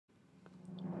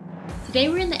Today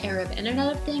we're in the era of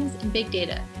Internet of Things and big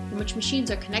data, in which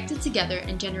machines are connected together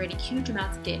and generating huge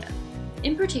amounts of data.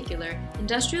 In particular,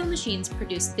 industrial machines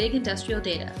produce big industrial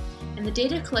data, and the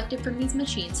data collected from these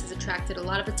machines has attracted a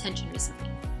lot of attention recently.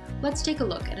 Let's take a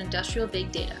look at industrial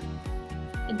big data.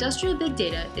 Industrial big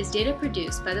data is data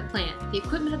produced by the plant, the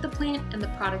equipment at the plant, and the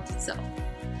product itself.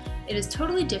 It is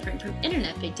totally different from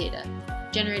Internet big data,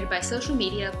 generated by social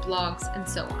media, blogs, and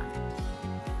so on.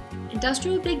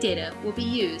 Industrial big data will be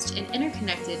used and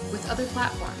interconnected with other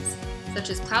platforms, such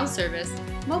as cloud service,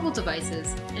 mobile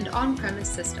devices, and on-premise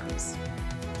systems.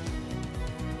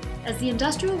 As the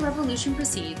Industrial Revolution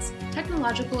proceeds,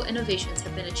 technological innovations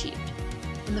have been achieved.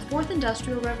 In the Fourth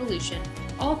Industrial Revolution,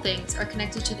 all things are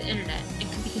connected to the Internet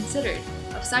and can be considered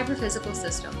a cyber-physical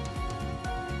system.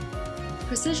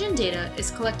 Precision data is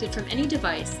collected from any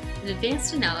device, and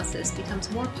advanced analysis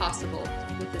becomes more possible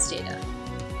with this data.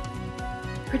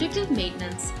 Predictive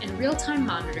maintenance and real-time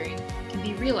monitoring can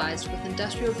be realized with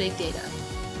industrial big data.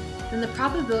 Then the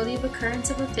probability of occurrence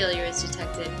of a failure is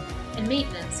detected, and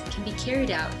maintenance can be carried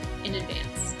out in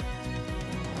advance.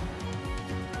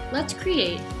 Let's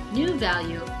create new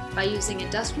value by using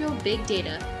industrial big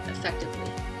data effectively.